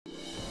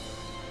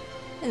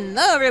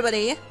Hello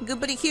everybody, Good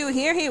Buddy Q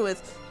here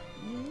with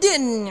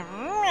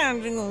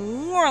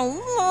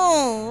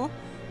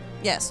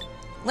Yes,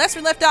 last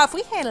we left off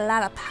we had a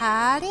lot of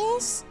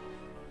parties.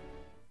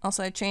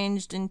 Also I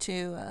changed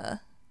into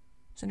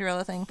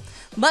Cinderella thing.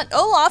 But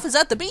Olaf is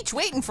at the beach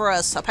waiting for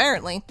us,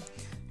 apparently.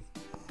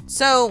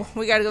 So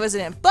we gotta go visit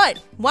him. But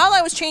while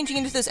I was changing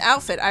into this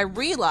outfit, I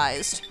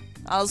realized,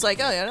 I was like,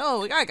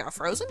 oh, I got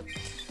frozen.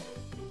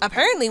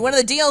 Apparently one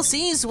of the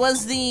DLCs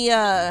was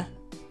the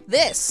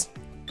this.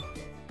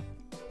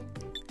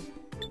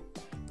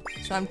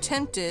 So I'm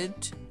tempted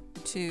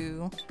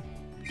to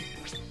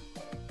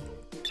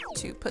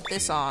put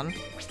this on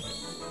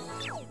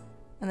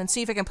and then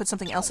see if I can put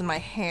something else in my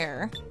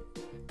hair.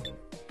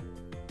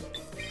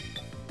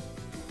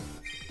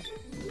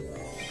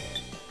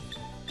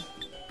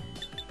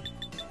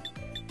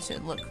 To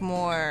look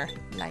more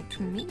like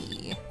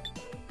me.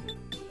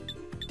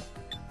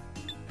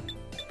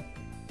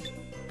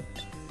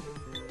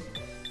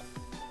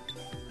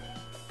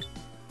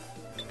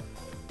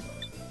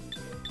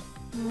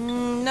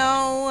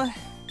 No.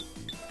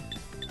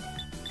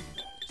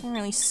 Doesn't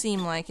really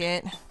seem like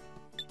it.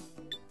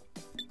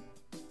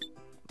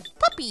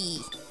 Puppy!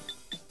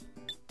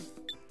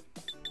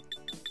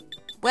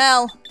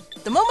 Well,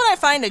 the moment I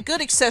find a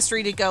good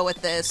accessory to go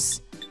with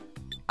this,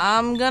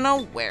 I'm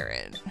gonna wear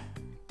it.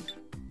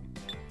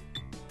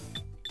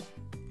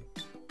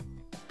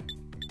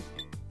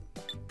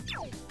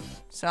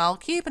 So I'll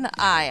keep an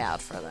eye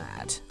out for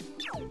that.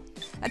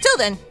 Until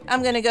then,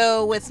 I'm gonna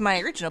go with my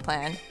original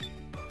plan.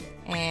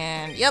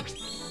 And, yep.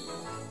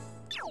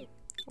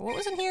 What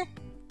was in here?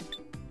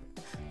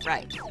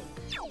 Right.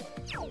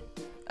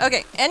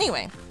 Okay,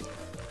 anyway.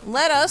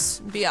 Let us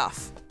be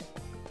off.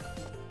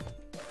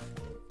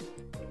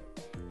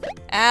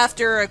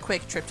 After a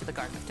quick trip to the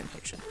Garden of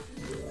Temptation.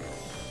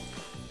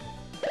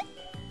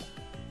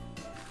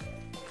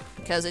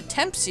 Because it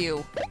tempts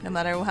you, no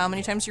matter how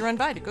many times you run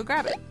by, to go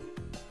grab it.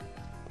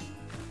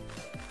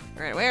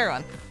 Right away,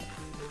 everyone.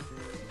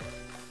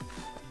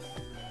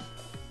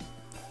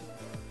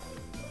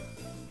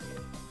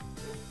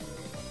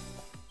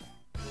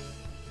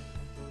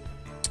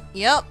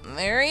 Yep,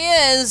 there he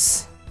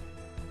is.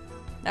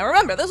 Now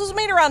remember, this was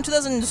made around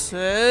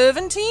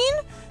 2017,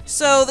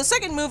 so the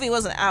second movie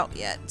wasn't out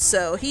yet,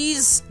 so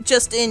he's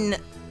just in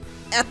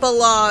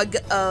epilogue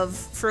of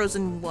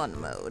Frozen 1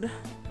 mode.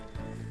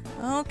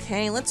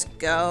 Okay, let's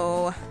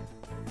go.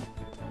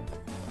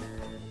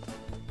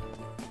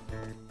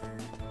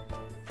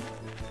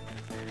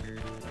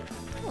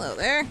 Hello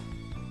there.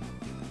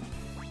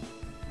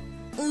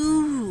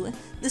 Ooh,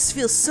 this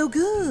feels so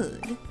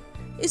good.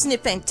 Isn't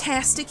it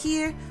fantastic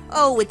here?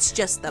 Oh, it's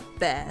just the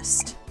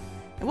best.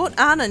 And won't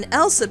Anna and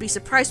Elsa be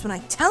surprised when I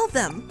tell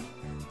them?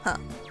 Huh.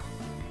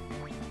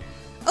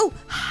 Oh,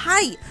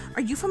 hi!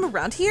 Are you from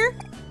around here?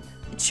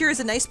 It sure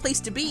is a nice place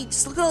to be.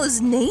 Just look at all this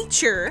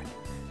nature.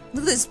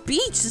 Look at this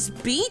beach. This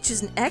beach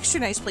is an extra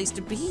nice place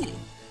to be.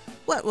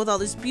 What, with all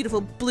this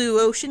beautiful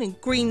blue ocean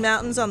and green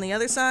mountains on the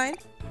other side?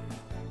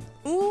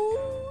 Ooh,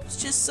 it's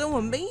just so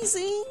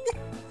amazing.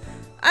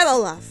 I'm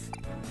Olaf,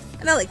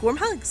 and I like warm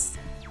hugs.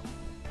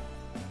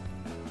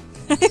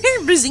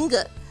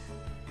 Bazinga.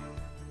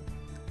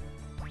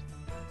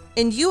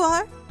 And you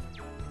are?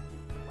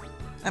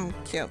 I'm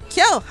Kyo.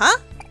 Kyo, huh?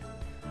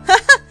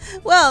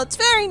 Well, it's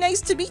very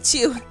nice to meet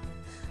you.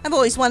 I've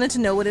always wanted to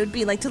know what it would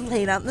be like to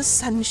lay out in the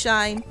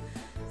sunshine.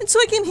 And so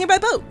I came here by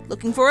boat,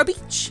 looking for a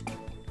beach.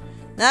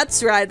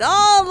 That's right,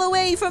 all the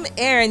way from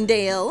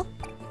Arendelle.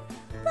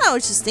 I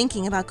was just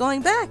thinking about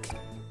going back.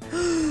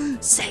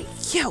 Say,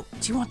 Kyo,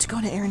 do you want to go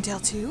to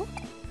Arendelle too?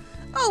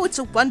 Oh, it's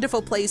a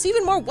wonderful place,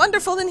 even more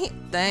wonderful than here.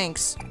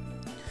 Thanks.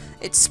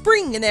 It's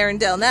spring in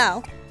Arendelle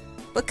now.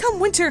 But come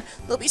winter,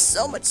 there'll be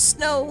so much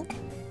snow.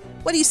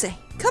 What do you say?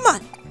 Come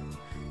on.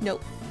 No,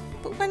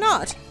 but why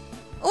not?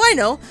 Oh, I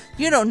know.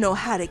 You don't know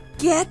how to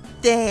get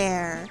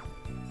there.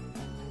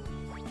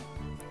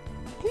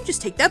 You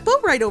just take that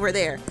boat right over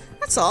there.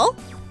 That's all.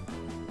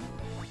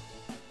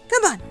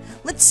 Come on.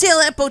 Let's sail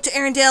that boat to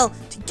Arendelle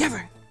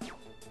together.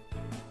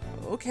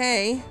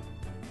 Okay.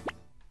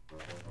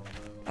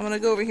 I'm gonna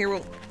go over here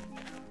real...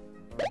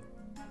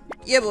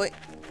 Yeah, boy.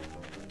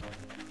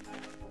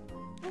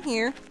 I'm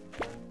here.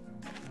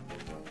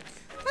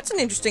 That's an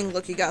interesting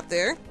look you got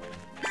there.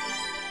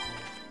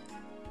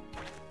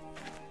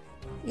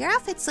 Your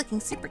outfit's looking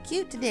super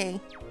cute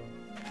today.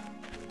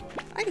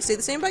 I can say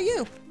the same about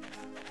you.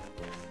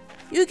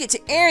 You get to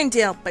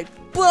Arendelle by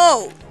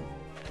boat.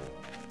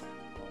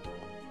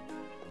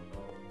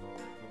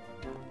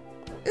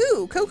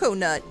 Ooh, cocoa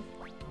nut.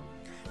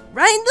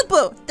 Ride in the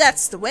boat.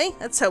 That's the way.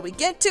 That's how we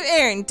get to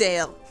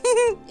Arendelle.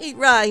 It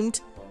rhymed.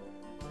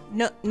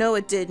 No,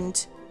 it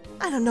didn't.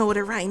 I don't know what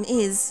a rhyme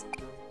is.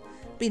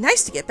 Be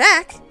nice to get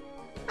back.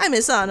 I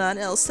miss Anna and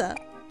Elsa.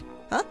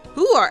 Huh?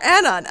 Who are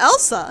Anna and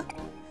Elsa?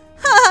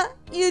 Ha!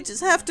 You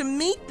just have to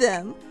meet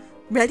them.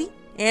 Ready?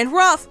 And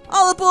we're off.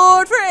 All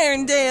aboard for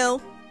Arendelle.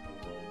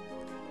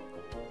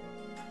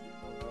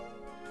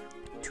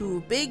 To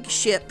a big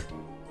ship.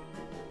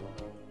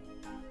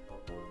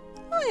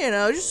 Oh, you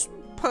know, just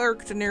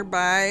parked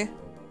nearby.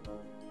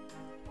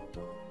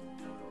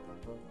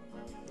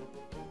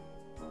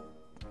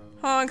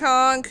 Honk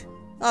honk.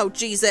 Oh,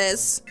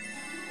 Jesus.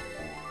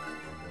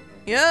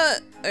 Yeah,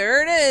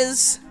 there it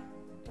is.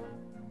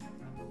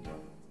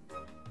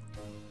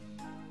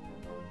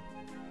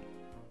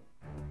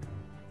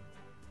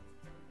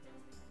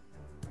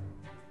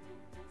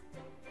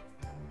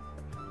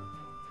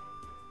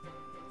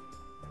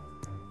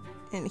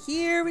 And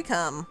here we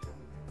come.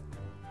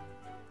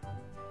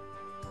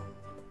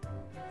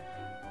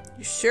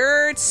 You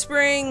sure it's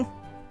spring?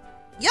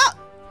 Yup!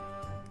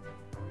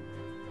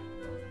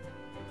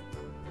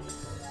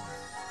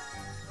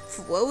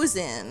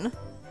 Frozen.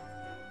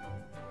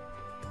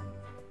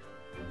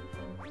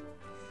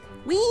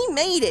 We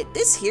made it!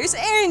 This here's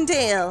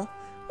Arendelle!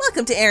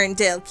 Welcome to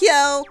Arendelle,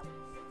 Kyo!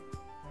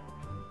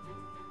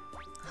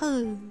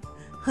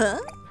 Huh?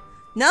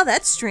 Now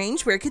that's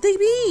strange. Where could they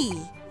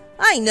be?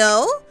 I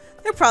know!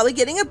 They're probably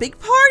getting a big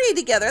party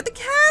together at the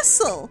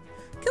castle!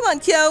 Come on,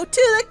 Kyo,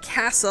 to the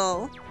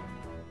castle!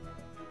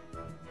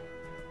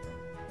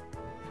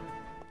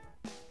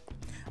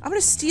 I'm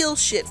gonna steal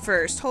shit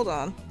first. Hold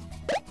on.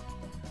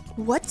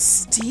 What's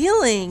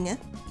stealing?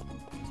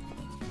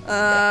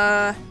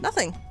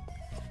 Nothing.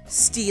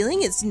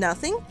 Stealing is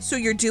nothing? So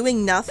you're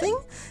doing nothing?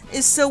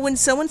 So when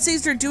someone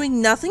says they're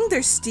doing nothing,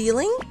 they're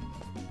stealing?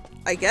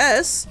 I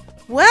guess.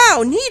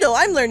 Wow, Needle,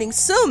 I'm learning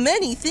so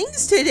many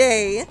things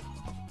today!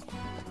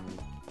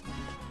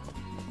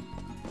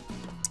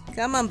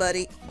 Come on,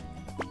 buddy.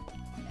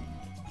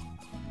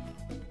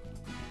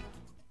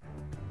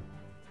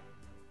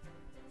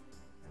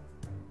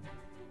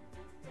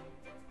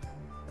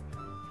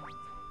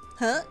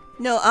 Huh?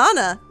 No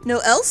Anna, no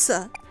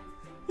Elsa.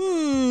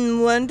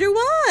 Wonder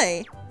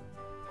why?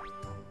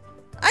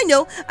 I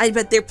know, I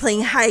bet they're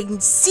playing hide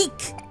and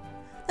seek.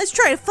 Let's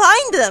try to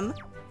find them.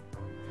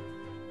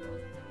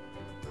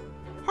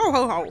 Ho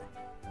ho ho.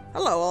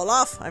 Hello,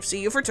 Olaf. I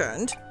see you've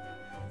returned.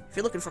 If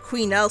you're looking for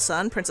Queen Elsa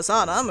and Princess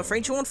Anna, I'm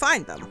afraid you won't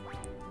find them.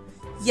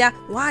 Yeah,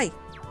 why?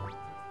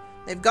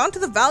 They've gone to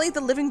the Valley of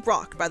the Living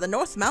Rock by the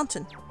North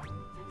Mountain.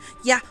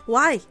 Yeah,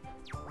 why?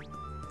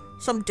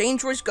 Some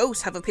dangerous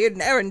ghosts have appeared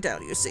in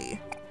Arendelle, you see.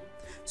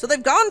 So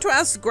they've gone to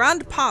ask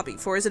Grand Pabi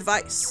for his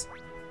advice.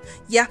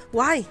 Yeah,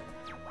 why?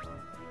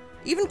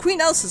 Even Queen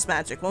Elsa's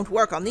magic won't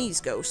work on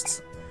these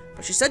ghosts.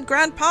 But she said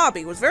Grand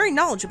Pabi was very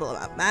knowledgeable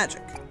about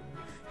magic.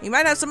 He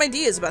might have some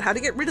ideas about how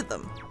to get rid of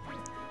them.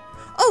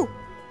 Oh,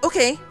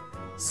 okay.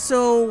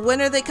 So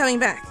when are they coming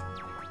back?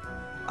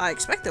 I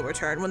expect they'll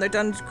return when they're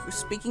done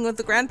speaking with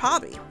the Grand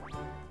Pabi.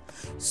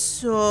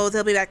 So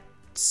they'll be back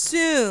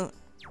soon.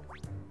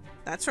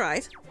 That's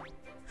right.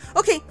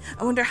 Okay,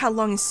 I wonder how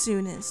long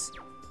soon is.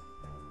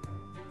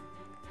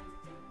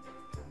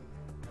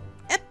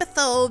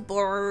 Episode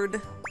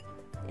board.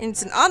 And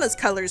it's in Anna's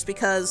colors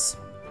because...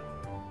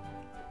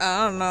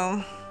 I don't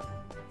know.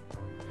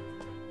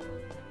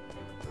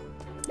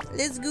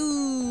 Let's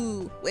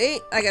go.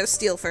 Wait, I gotta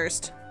steal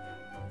first.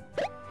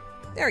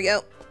 There we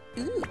go.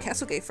 Ooh,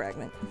 Castle Gate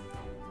Fragment.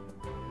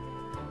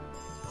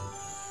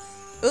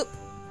 Oop.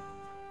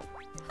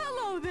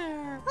 Hello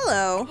there.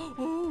 Hello.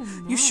 Oh,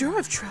 You sure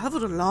have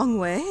traveled a long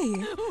way.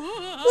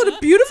 What a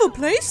beautiful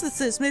place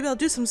this is. Maybe I'll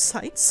do some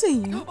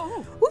sightseeing.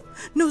 Oop,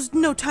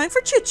 no time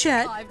for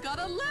chit-chat. I've got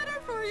a letter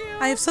for you.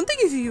 I have something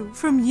for you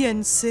from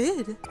Yen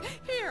Sid.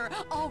 Here,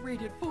 I'll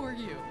read it for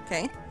you.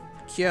 Okay.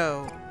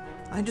 Kyo,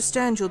 I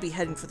understand you'll be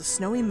heading for the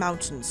snowy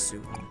mountains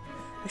soon.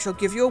 I shall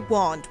give you a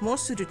wand more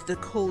suited to the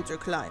colder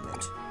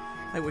climate.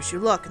 I wish you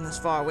luck in this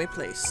faraway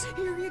place.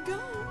 Here you go.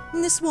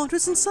 And this wand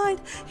was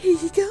inside. Here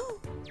you go.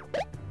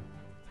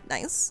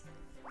 Nice.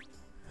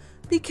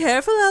 Be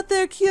careful out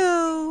there,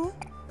 Kyo.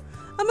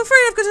 I'm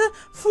afraid I've got to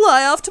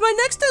fly off to my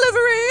next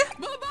delivery.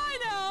 Bye-bye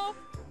now.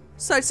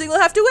 Sightseeing will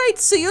have to wait.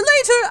 See you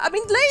later.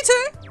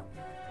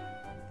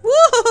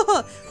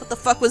 Whoa! What the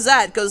fuck was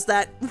that? Goes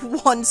that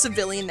one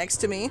civilian next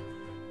to me.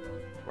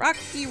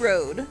 Rocky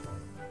Road.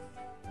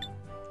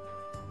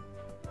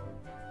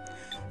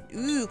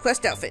 Ooh,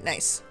 quest outfit.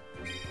 Nice.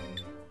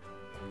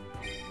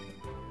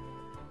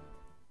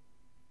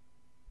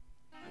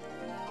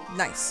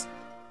 Nice.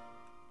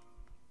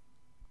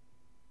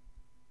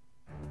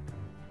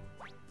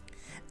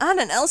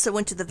 Anna and Elsa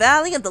went to the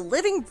Valley of the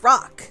Living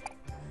Rock.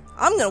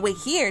 I'm gonna wait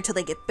here until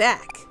they get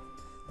back.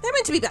 They're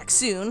meant to be back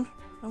soon.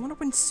 I wonder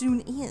when soon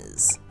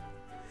is.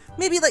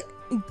 Maybe like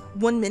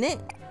 1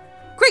 minute?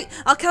 Great!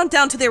 I'll count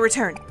down to their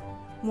return.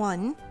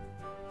 1,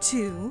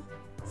 2,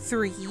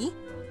 3,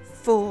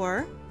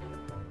 4,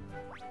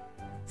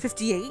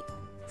 58,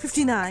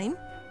 59.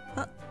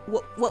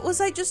 What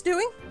was I just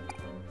doing?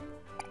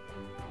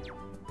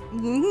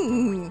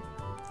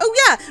 Oh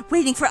yeah!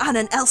 Waiting for Anna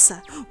and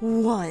Elsa.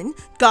 1.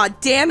 God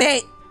damn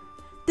it!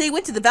 They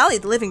went to the Valley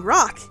of the Living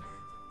Rock.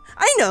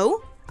 I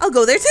know! I'll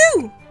go there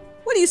too!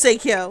 What do you say,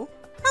 Kyo?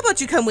 How about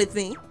you come with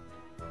me?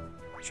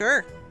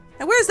 Sure.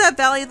 And where's that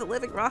Valley of the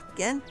Living Rock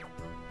again?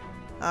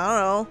 I don't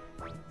know.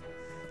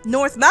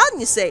 North Mountain,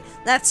 you say?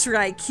 That's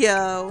right,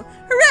 Kyo.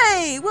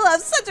 Hooray! We'll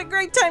have such a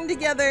great time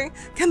together.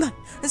 Come on,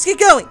 let's get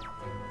going.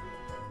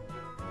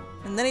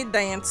 And then he'd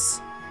dance.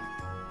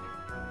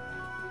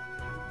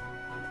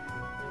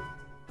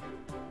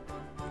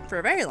 For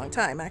a very long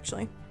time,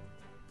 actually.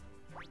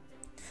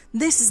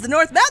 This is the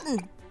North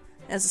Mountain!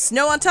 It has the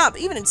snow on top,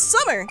 even in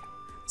summer!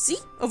 See?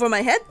 Over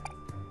my head?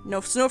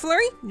 No snow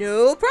flurry?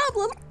 No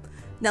problem!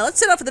 Now let's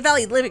set off for the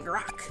Valley of the Living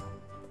Rock.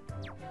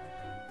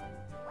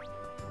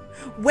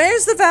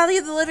 Where's the Valley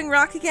of the Living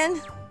Rock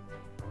again?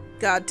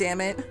 God damn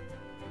it.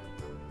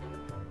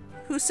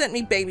 Who sent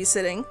me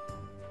babysitting?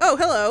 Oh,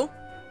 hello.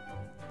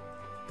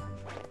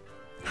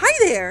 Hi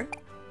there!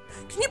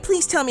 Can you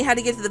please tell me how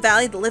to get to the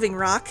Valley of the Living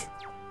Rock?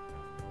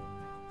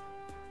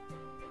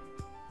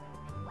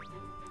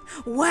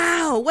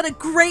 Wow, what a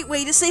great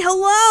way to say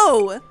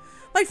hello!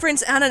 My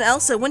friends Anna and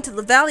Elsa went to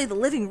the Valley of the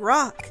Living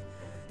Rock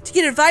to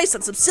get advice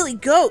on some silly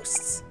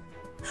ghosts.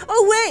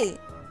 Oh wait,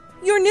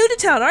 you're new to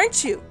town,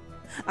 aren't you?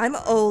 I'm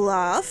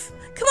Olaf.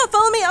 Come on,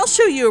 follow me, I'll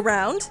show you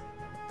around.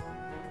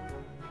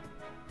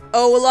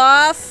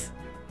 Olaf!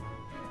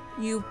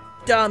 You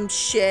dumb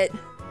shit.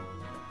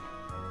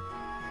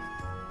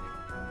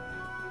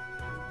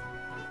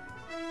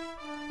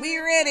 We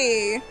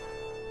ready.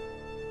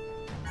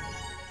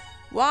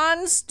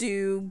 Wands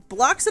do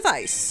blocks of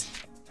ice.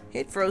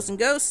 Hit frozen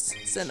ghosts,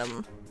 send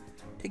them.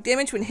 Take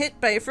damage when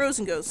hit by a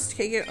frozen ghost.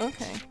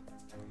 Okay.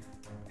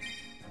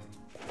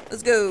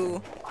 Let's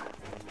go.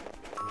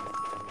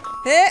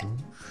 Hit!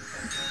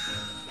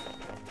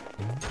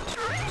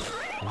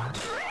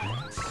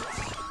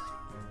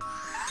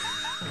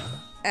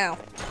 Ow.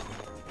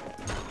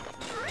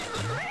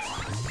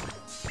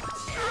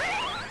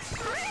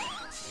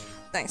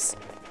 Nice.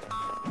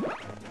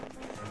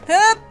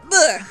 Hup!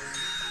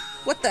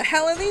 What the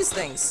hell are these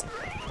things?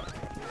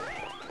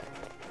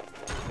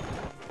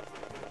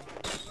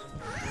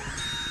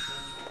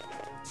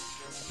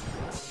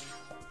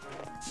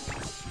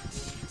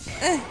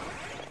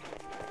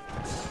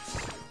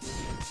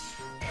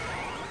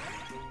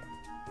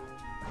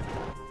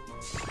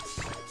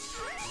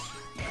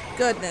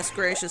 Goodness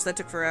gracious, that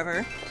took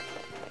forever.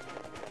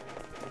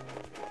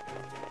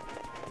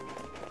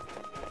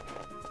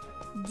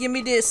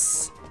 Gimme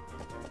this.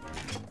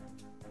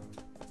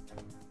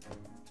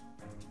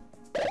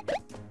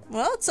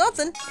 Well, it's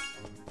something.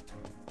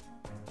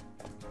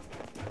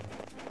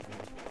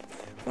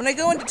 When I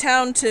go into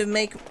town to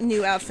make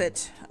new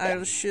outfit,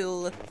 I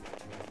shall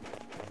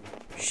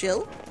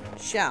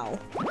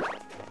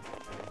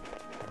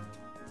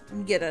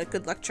get a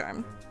good luck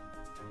charm.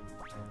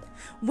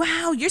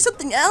 Wow, you're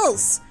something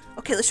else!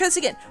 Okay, let's try this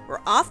again.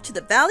 We're off to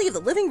the Valley of the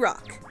Living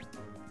Rock.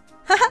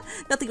 Haha,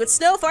 nothing but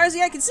snow far as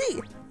the eye can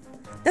see.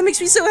 That makes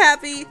me so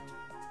happy.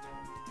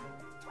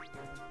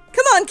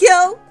 Come on,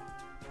 Kyo!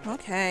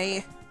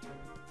 Okay.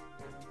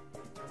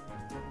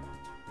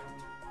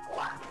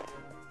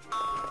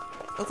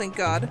 Oh, thank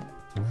God.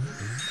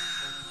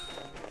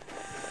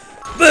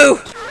 Boo!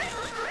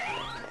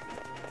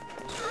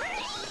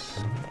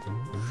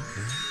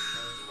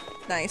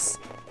 Nice.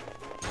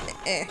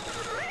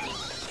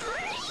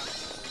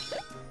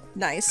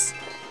 Nice.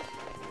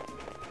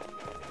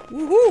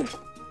 Woohoo!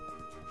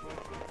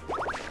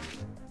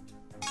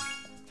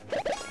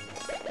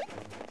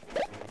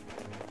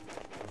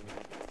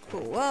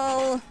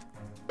 Cool.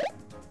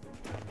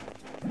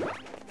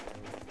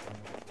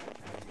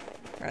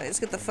 Alright, let's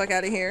get the fuck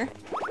out of here.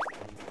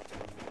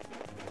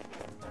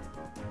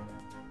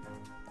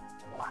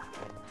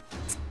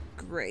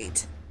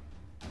 Great.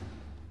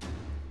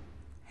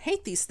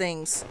 Hate these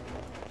things.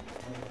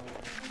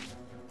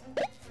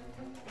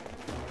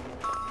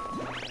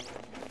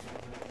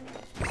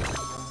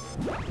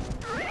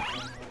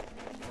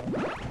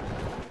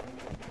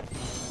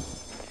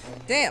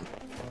 Damn.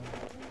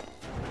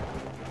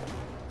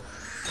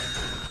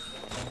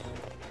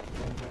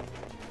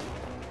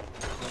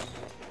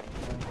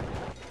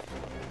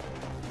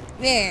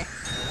 Yeah.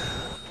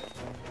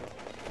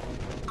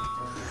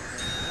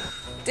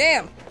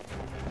 Damn.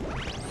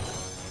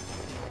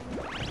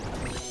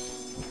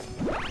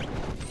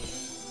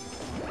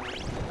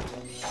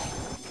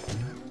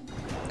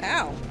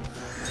 Ow.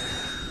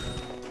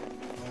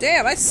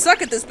 Damn, I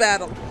suck at this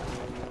battle.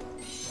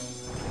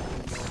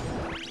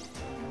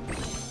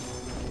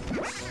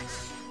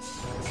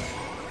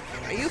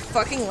 Are you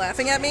fucking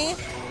laughing at me?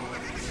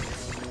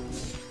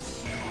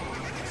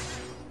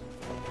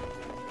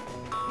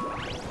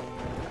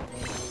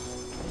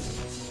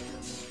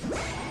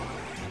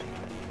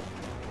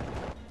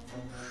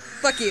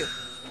 Fuck you.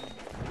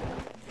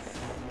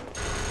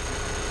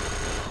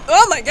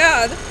 Oh my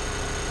God!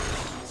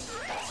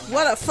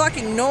 What a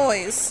fucking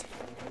noise.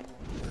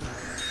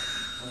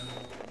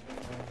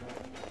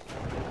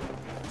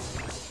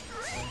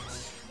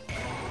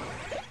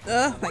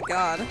 Oh my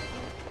God.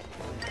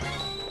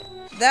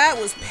 That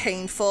was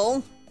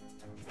painful.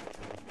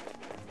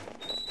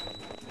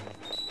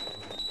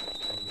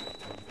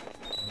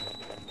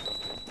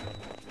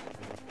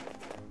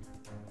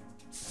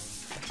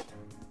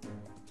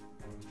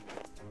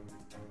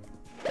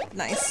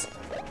 Nice.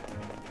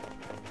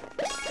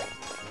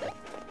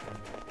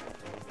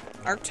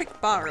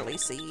 Arctic barley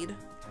seed.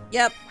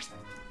 Yep.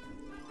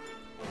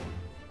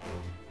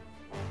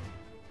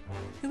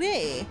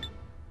 Hooray.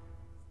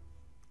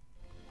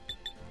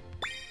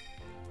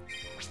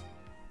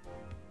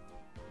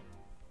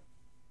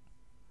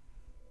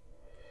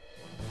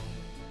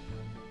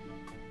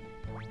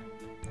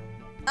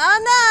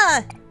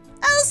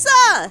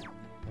 Elsa!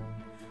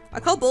 I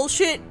call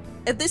bullshit.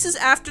 If this is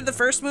after the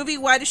first movie,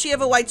 why does she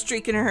have a white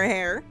streak in her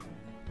hair?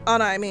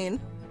 Anna, I mean.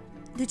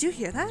 Did you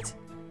hear that?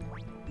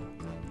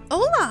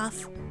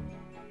 Olaf!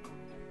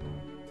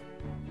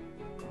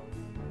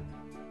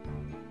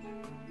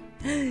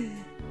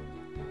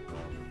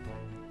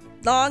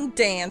 Long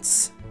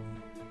dance.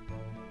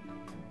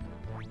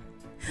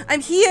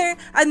 I'm here!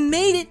 I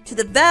made it to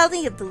the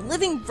Valley of the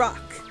Living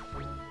Rock!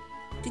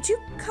 Did you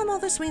come all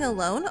this way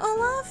alone,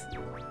 Olaf?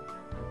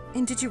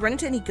 And did you run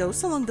into any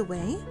ghosts along the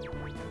way?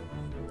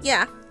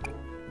 Yeah,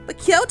 but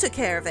Kyo took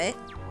care of it.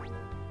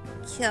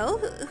 Kyo?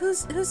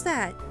 Who's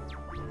that?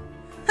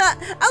 Ha!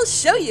 I'll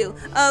show you!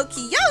 Oh,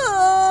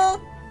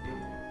 Kyo!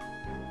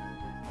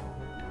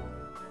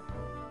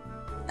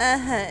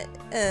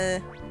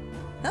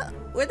 Oh,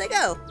 where'd they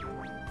go?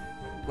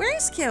 Where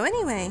is Kyo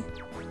anyway?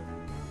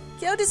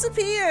 Kyo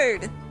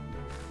disappeared!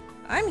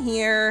 I'm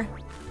here.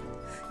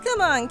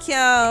 Come on,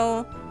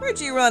 Kyo. Where'd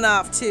you run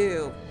off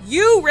to?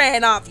 You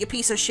ran off, you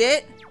piece of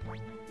shit!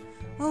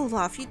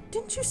 Olaf,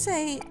 didn't you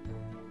say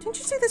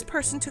this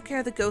person took care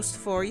of the ghost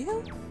for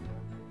you?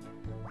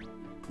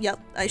 Yep,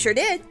 I sure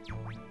did.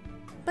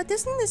 But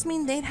doesn't this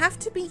mean they'd have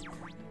to be...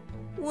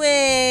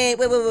 Wait.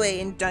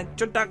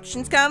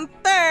 Introductions come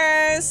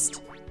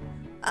first!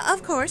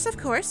 Of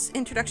course.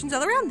 Introductions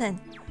all around then.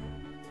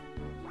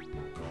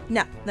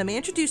 Now, let me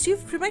introduce you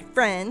to my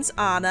friends,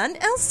 Anna and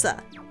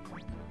Elsa.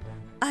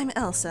 I'm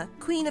Elsa,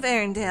 Queen of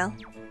Arendelle.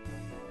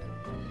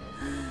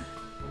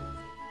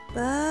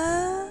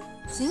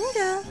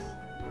 Bazinga!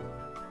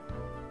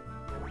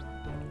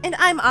 And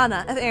I'm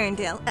Anna of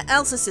Arendelle,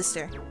 Elsa's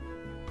sister.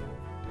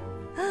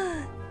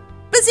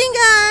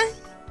 Bazinga!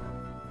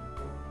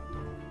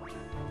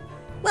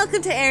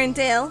 Welcome to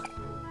Arendelle.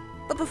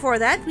 But before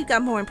that, we've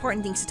got more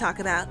important things to talk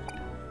about.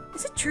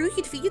 Is it true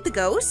you defeated the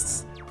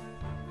ghosts?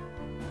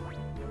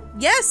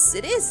 Yes,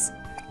 it is.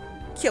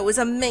 Kyo is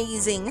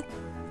amazing.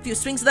 A few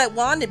swings of that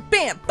wand and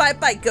bam,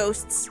 bye-bye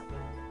ghosts.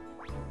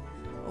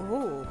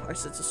 Oh, I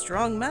sense a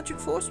strong magic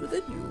force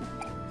within you.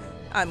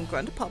 I'm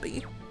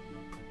Grandpappy.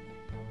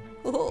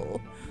 Oh,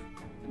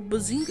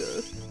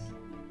 Bazinga.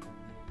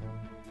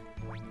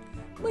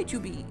 Might you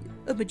be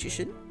a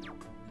magician?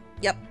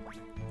 Yep,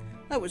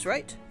 I was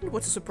right. And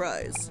what's a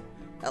surprise?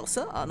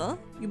 Elsa, Anna,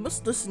 you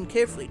must listen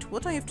carefully to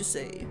what I have to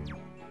say.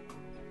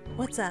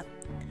 What's up?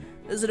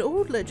 There's an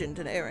old legend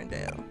in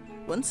Arendelle.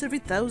 Once every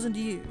 1,000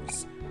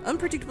 years,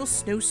 unpredictable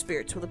snow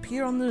spirits will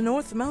appear on the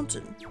North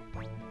Mountain.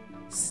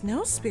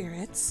 Snow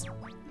spirits?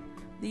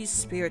 These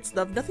spirits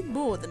love nothing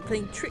more than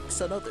playing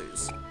tricks on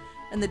others,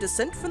 and the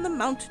descent from the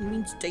mountain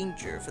means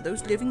danger for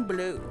those living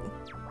below.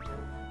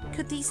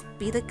 Could these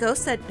be the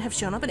ghosts that have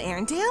shown up in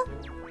Arendelle?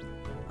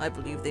 I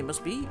believe they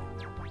must be.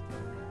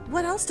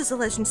 What else does the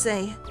legend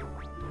say?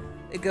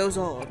 It goes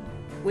on.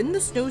 When the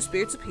snow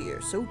spirits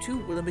appear, so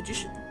too will a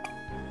magician.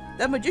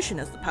 That magician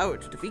has the power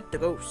to defeat the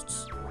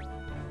ghosts.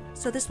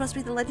 So this must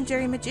be the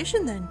legendary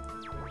magician then?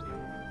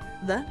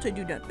 That I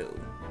do not know.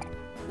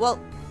 Well,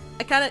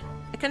 I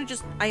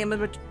am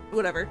a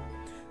whatever.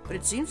 But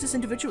it seems this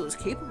individual is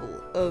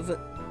capable of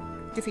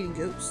defeating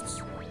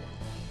ghosts.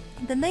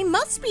 Then they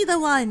must be the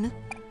one!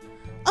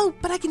 Oh,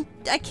 but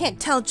I can't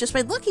tell just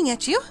by looking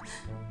at you.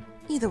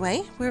 Either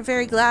way, we're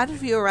very glad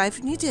if you arrived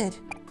when you did.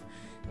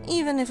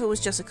 Even if it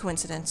was just a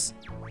coincidence.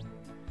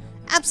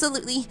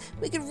 Absolutely,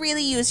 we could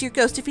really use your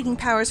ghost defeating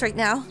powers right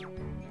now.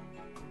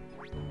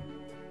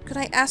 Could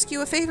I ask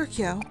you a favor,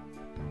 Kyo?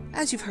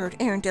 As you've heard,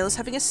 Arendelle is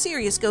having a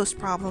serious ghost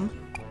problem.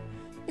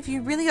 If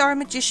you really are a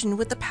magician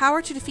with the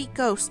power to defeat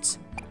ghosts,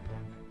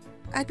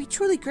 I'd be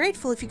truly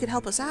grateful if you could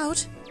help us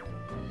out.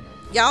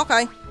 Yeah,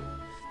 okay.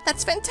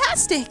 That's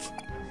fantastic!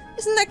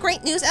 Isn't that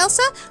great news,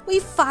 Elsa?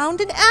 We've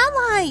found an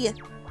ally!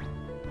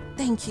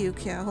 Thank you,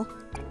 Kyo.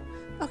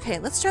 Okay,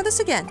 let's try this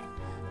again.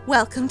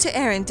 Welcome to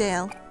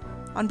Arendelle.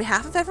 On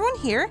behalf of everyone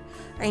here,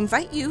 I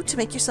invite you to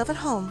make yourself at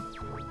home.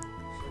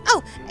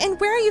 Oh, and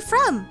where are you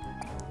from?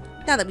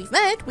 Now that we've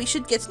met, we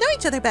should get to know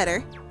each other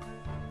better.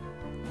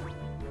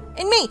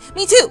 And me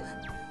too!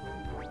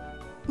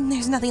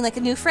 There's nothing like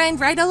a new friend,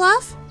 right,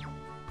 Olaf?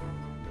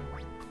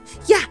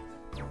 Yeah!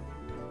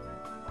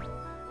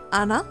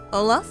 Anna,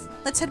 Olaf,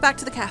 let's head back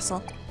to the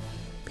castle.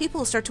 People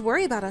will start to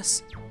worry about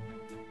us.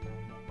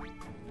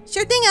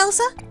 Sure thing,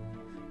 Elsa.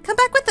 Come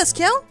back with us,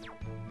 Kyo.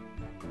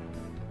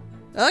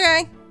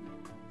 Okay.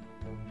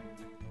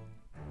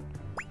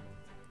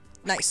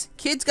 Nice.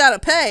 Kids gotta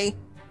pay.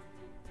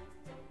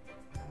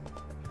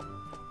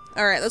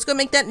 Alright, let's go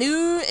make that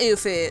new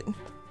outfit.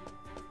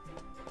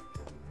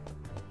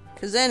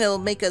 Because then it'll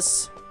make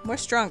us more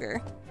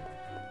stronger.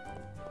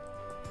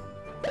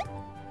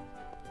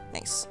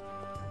 Nice.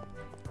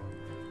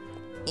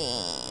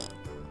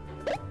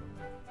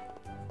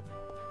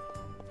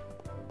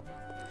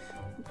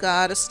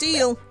 Gotta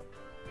steal.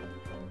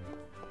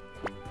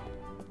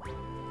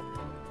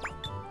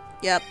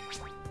 Yep.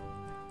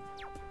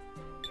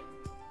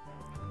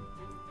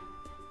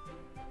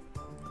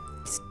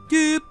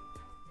 Skip.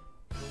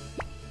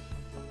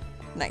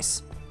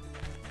 Nice.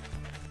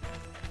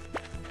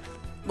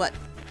 What?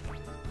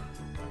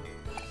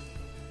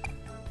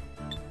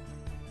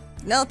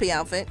 Penelope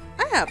outfit.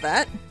 I have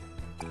that.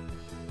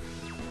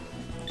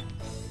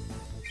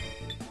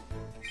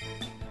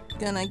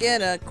 Gonna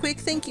get a quick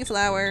thank you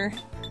flower.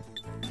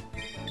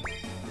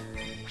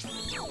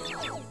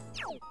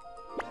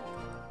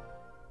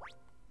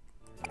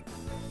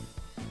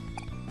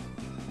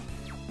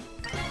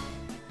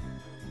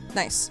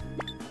 Nice.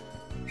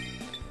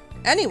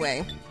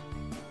 Anyway.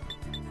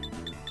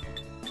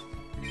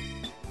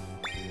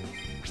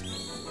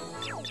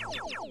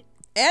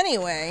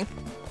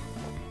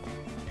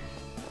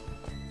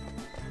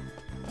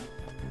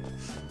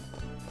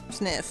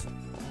 Sniff.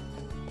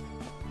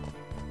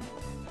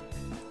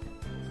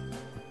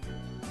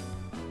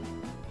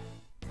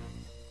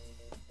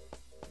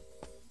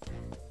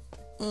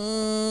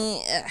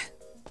 Yeah.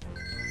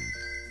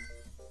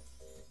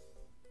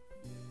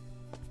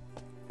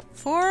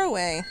 4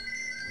 away.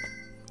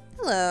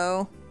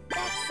 Hello.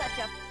 That's such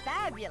a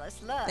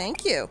fabulous look.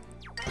 Thank you.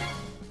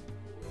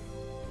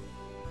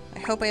 I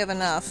hope I have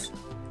enough.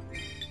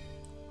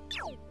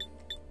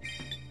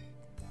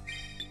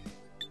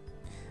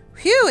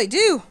 Phew, I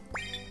do!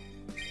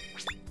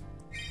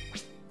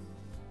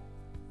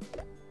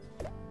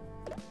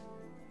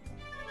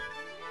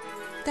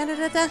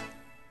 Da-da-da-da.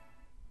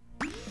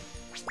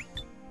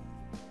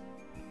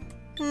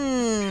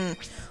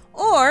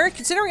 Or,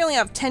 considering we only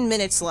have 10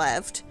 minutes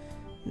left,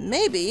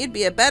 maybe it'd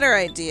be a better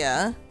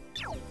idea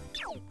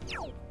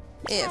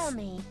if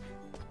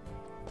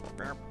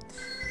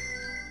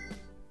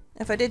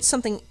I did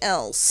something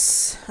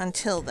else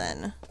until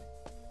then.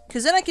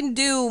 Because then I can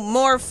do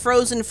more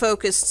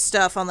Frozen-focused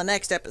stuff on the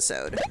next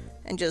episode.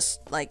 And just,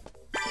 like,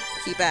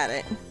 keep at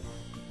it.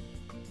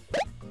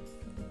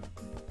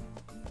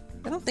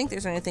 I don't think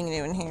there's anything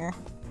new in here.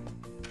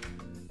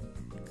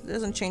 It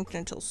doesn't change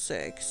until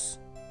 6.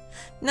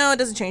 No, it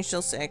doesn't change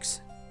till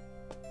 6.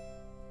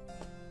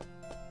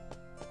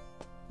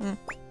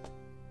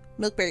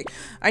 Milkberry.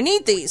 I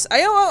need these.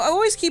 I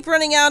always keep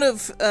running out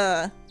of,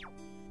 I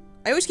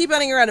always keep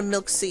running out of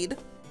milk seed.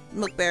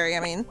 Milkberry, I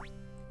mean.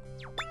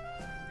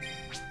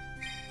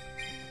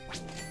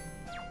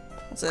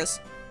 What's this?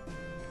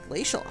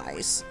 Glacial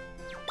ice.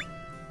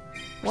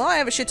 Well, I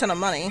have a shit ton of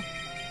money.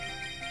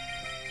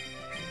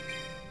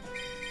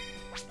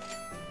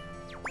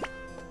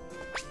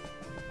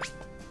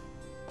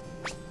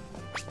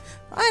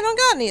 I don't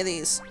got any of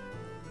these.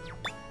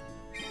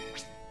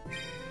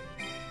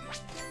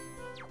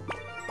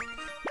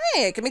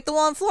 Hey, I can make the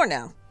wall and floor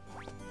now.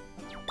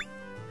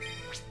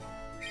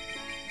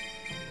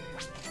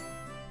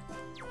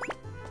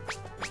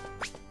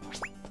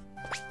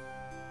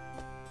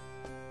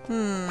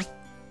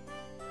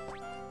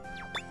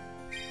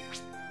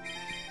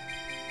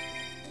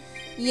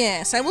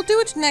 Yes, I will do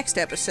it next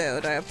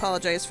episode. I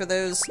apologize for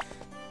those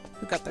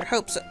who got their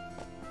hopes up.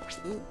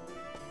 Ooh.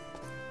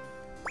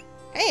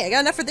 Hey, I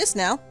got enough for this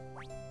now.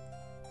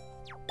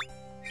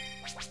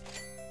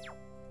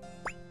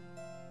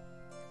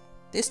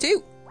 This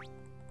too.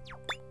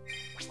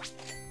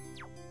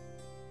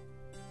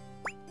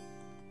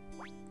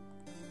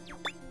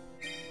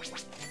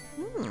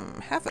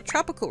 Have a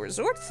tropical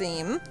resort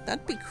theme.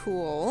 That'd be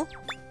cool.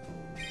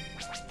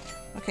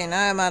 Okay,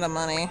 now I'm out of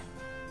money.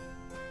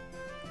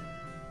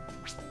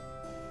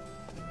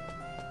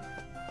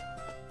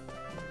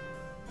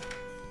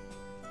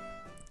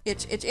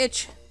 Itch, itch,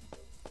 itch.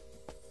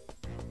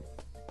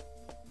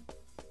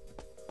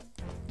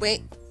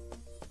 Wait.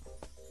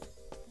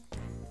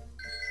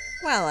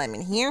 While I'm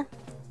in here.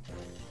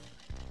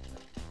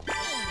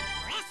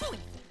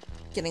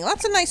 Getting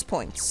lots of nice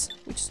points,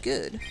 which is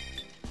good.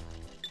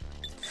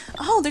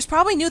 Oh, there's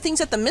probably new things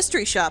at the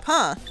mystery shop,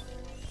 huh?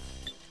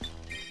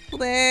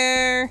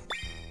 There.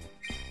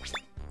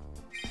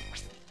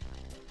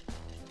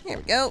 There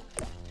we go.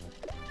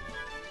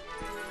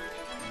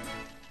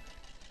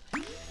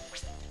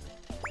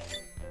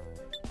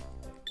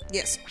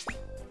 Yes.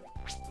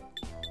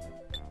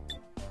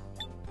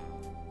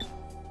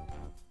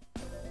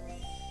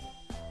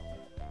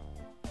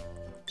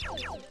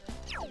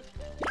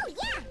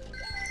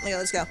 Okay,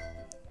 let's go.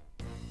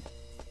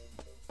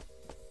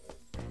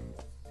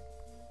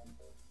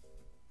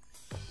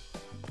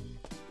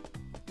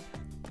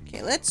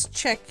 Okay, let's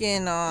check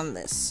in on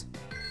this.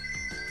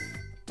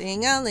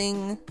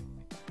 Ding-a-ling.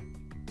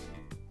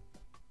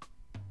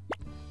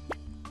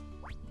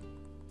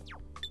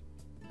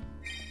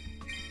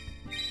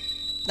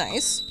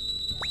 Nice.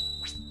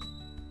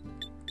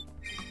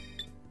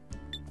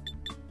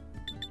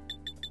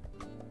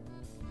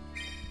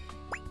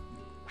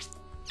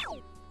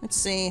 Let's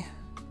see.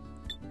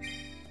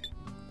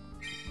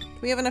 Do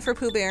we have enough for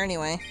Pooh Bear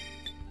anyway?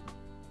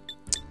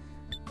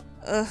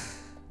 Ugh.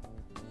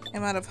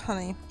 I'm out of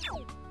honey.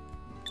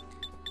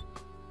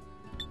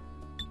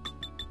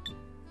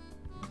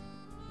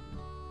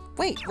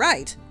 Wait,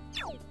 right.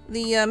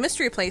 The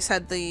mystery place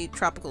had the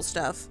tropical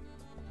stuff.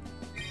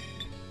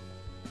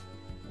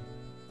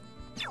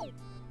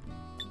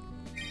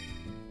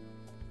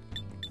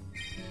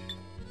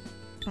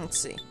 Let's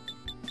see.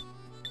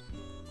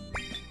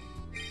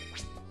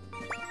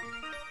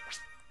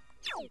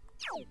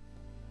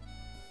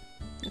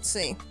 Let's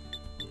see.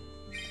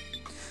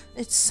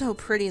 It's so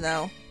pretty,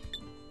 though.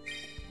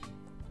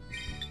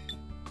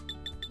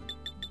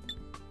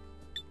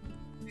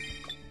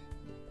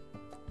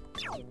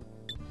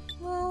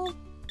 Well,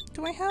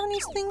 do I have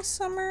anything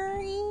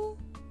summery?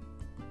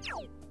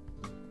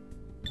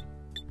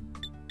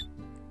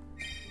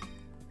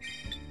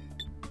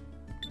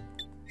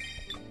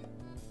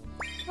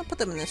 I'll put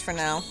them in this for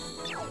now.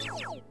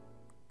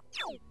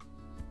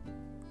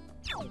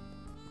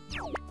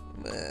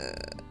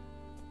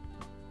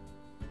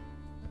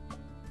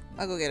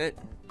 I'll go get it.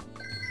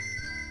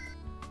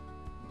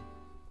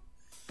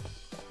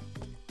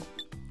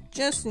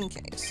 Just in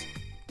case.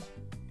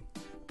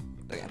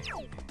 Okay.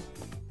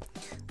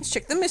 Let's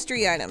check the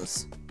mystery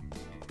items.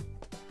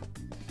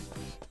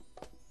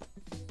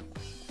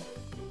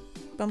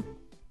 Bum.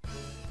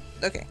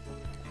 Okay.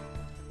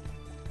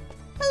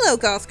 Hello,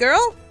 goth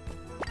girl.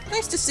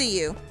 Nice to see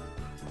you.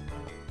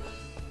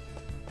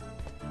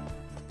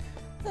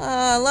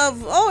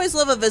 Always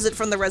love a visit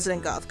from the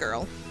resident goth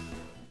girl.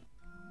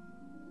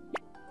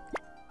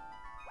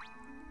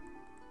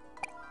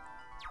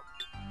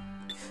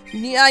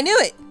 Yeah, I knew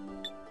it!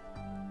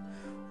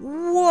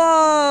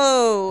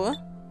 Whoa!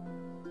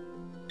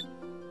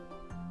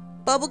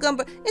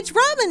 Bubblegum, it's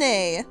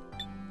Ramune!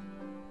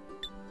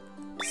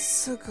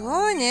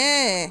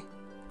 Sugone!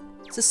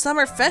 It's a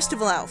summer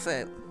festival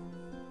outfit.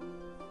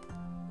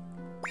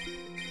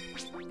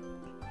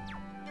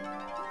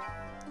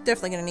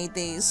 Definitely gonna need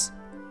these.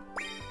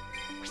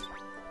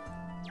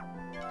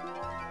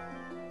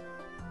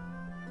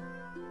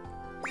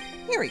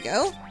 Here we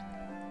go.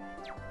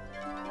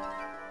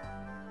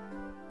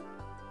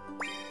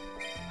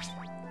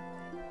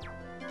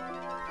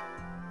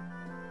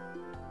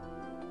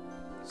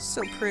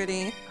 So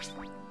pretty.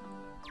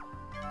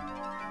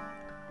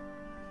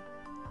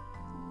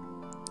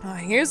 Oh,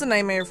 here's a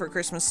Nightmare for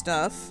Christmas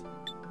stuff.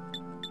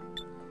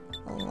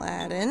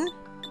 Aladdin.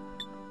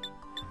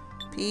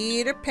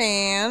 Peter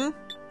Pan.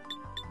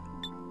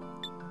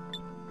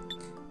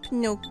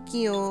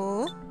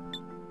 Pinocchio.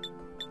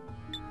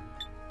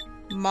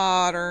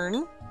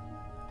 Modern.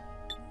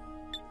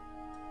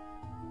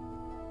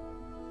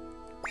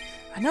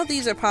 I know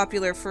these are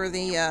popular for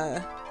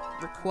the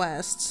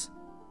requests.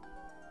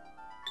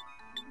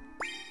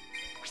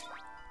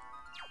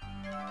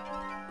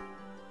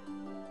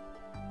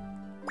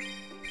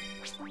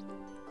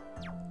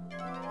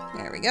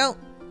 There we go.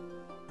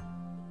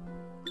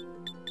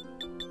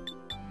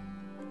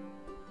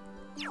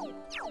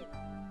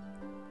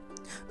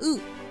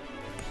 Ooh.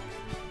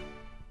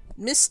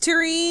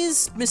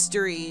 Mysteries,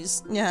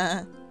 mysteries.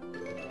 Yeah.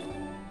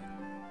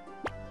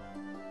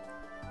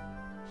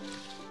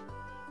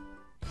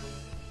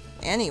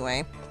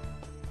 Anyway.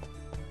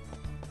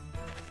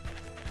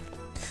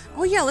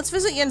 Oh yeah, let's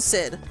visit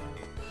Yensid.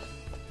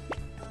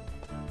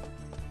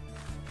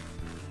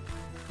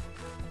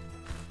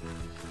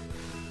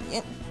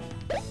 Yep.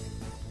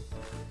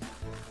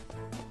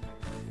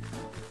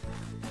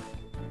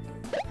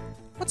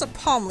 What's a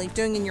palm leaf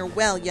doing in your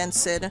well,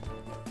 Yensid?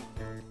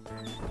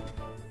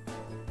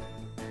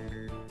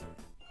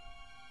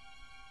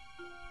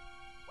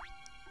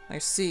 I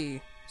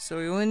see. So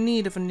you're in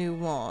need of a new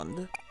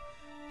wand.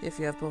 If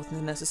you have both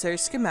the necessary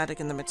schematic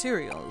and the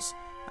materials,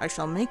 I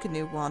shall make a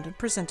new wand and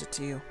present it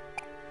to you.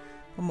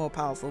 A more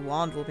powerful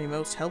wand will be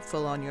most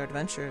helpful on your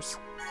adventures.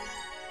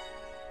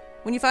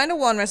 When you find a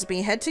wand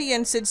recipe, head to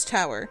Yensid's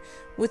tower.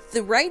 With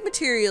the right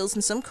materials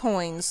and some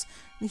coins,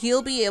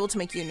 he'll be able to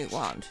make you a new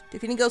wand.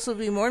 Defeating ghosts will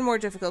be more and more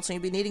difficult, so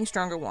you'll be needing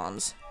stronger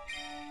wands.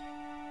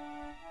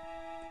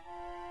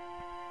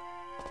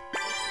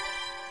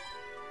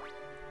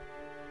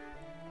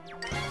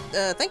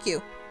 Thank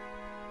you.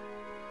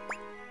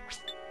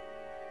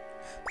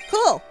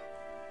 Cool.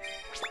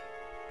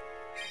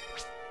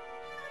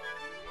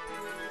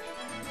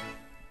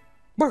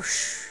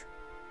 Whoosh.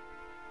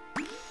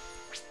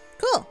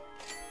 Cool.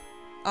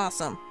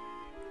 Awesome.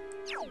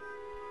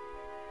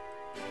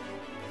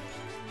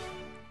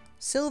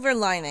 Silver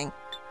lining.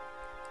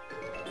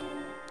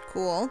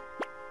 Cool.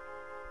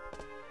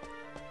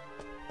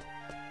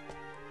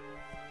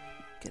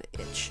 Get an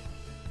itch.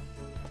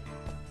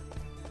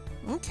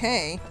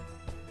 Okay.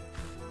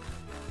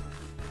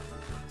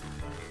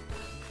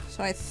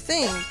 So I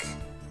think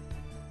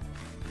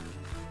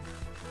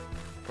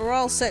we're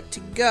all set to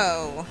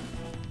go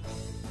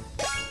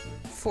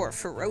for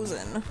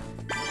Frozen.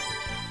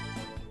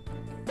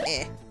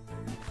 Eh.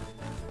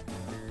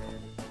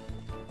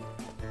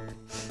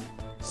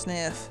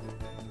 Sniff.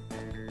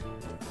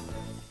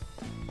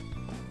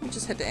 We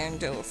just head to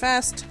Andover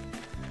fast.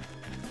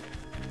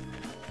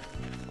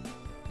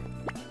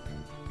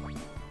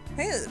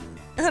 Hey,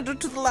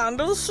 headed to the land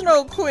of the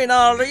Snow Queen,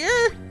 are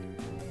you?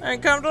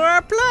 And come to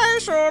our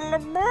place on the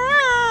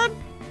board.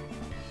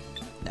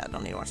 No,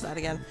 don't need to watch that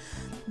again.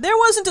 There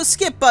wasn't a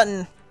skip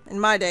button in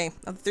my day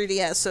of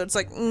 3DS, so it's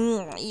like,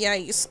 yeah,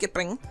 you're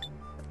skipping.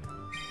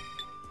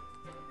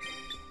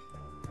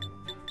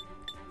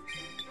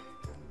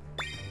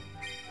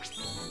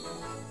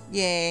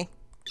 Yay.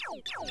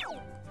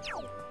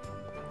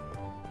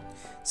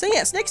 So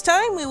yes, next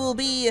time we will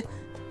be,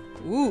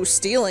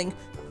 stealing.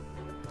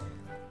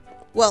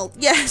 Well,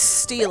 yes,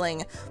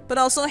 stealing, but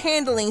also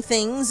handling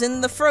things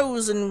in the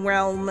frozen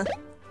realm.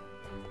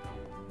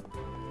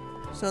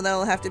 So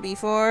that'll have to be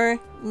for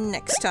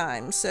next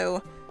time,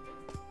 so...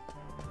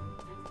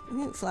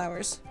 Ooh,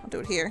 flowers. I'll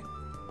do it here.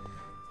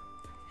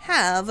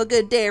 Have a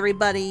good day,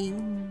 everybody.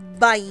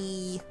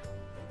 Bye.